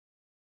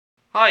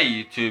Hi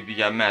YouTube, you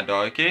got Matt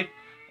Darky,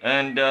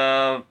 and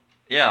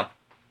yeah,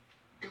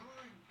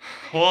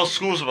 well,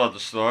 school's about to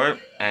start,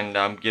 and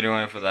I'm getting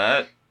ready for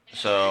that.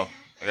 So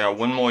I got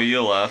one more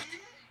year left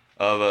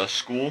of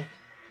school,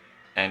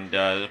 and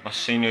it's my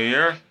senior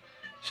year.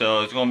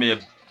 So it's gonna be a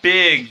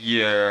big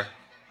year.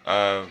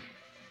 Uh,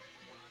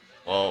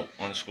 well,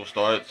 when school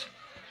starts.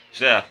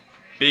 So yeah,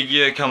 big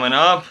year coming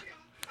up,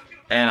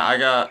 and I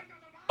got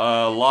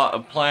a lot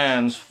of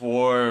plans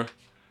for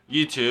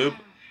YouTube,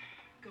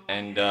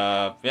 and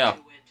yeah.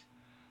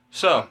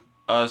 So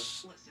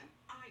us.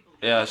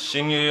 Yeah,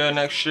 senior year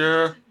next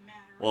year.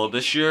 Well,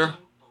 this year.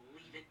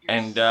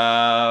 And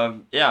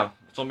yeah,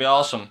 it's gonna be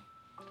awesome.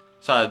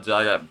 Besides,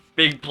 I got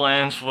big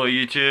plans for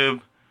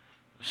YouTube,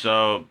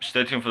 so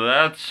stay tuned for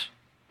that.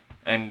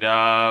 And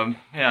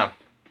yeah.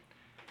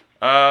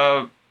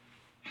 Uh,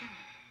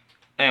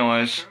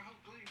 anyways,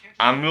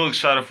 I'm really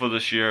excited for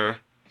this year,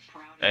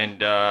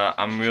 and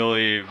I'm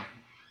really, in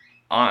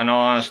all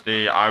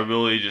honesty, I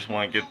really just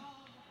want to get.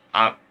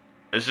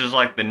 This is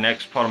like the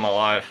next part of my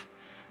life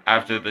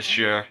after this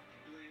year.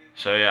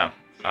 So yeah,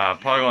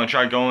 probably gonna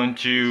try going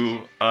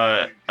to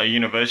a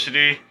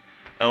university,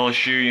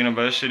 LSU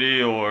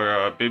University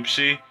or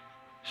BIPSI.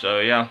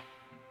 So yeah,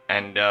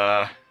 and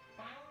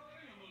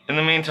in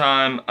the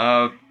meantime,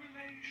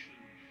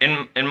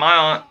 in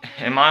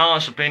my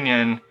honest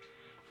opinion,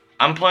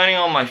 I'm planning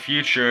on my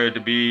future to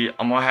be.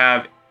 I'm gonna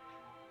have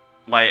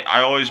like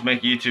I always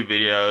make YouTube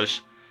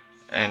videos,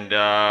 and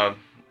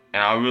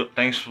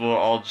thanks for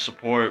all the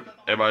support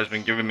everybody's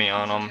been giving me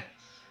on them.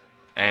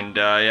 And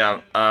yeah,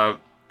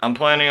 I'm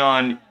planning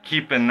on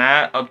keeping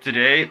that up to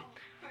date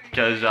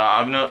because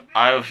I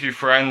have a few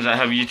friends that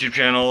have YouTube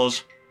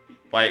channels,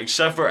 like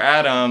except for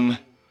Adam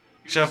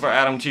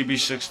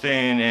TB16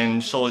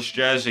 and Soulish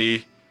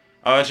Jazzy.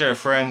 I actually have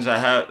friends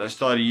that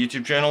started a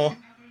YouTube channel,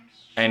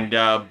 and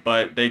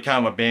but they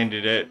kind of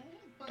abandoned it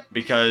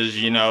because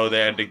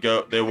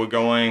they were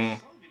going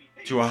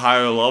to a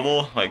higher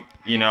level, like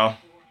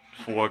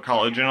for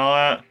college and all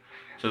that,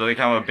 so they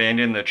kind of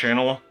abandoned the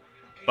channel.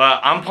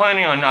 But I'm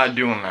planning on not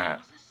doing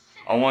that.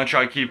 I'm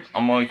gonna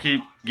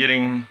keep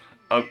getting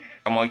up.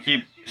 I'm gonna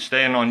keep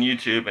staying on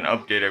YouTube and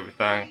update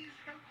everything.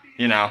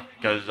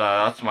 Because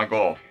that's my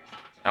goal.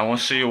 I want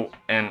to see,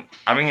 and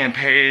I've been getting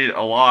paid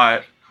a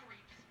lot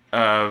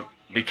uh,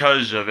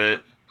 because of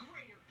it,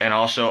 and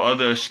also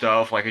other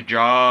stuff like a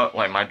job,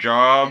 like my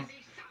job,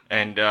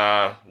 and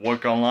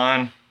work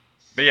online.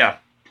 But yeah,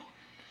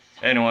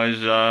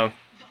 anyways,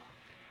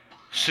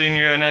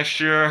 senior year next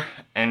year,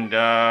 and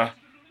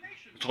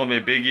it's gonna be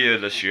a big year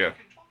this year.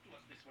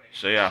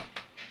 So yeah.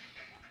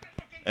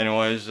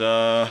 Anyways,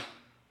 that's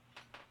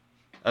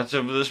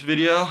it for this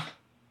video,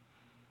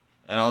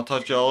 and I'll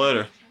talk to y'all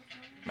later.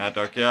 Matt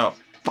Darky out.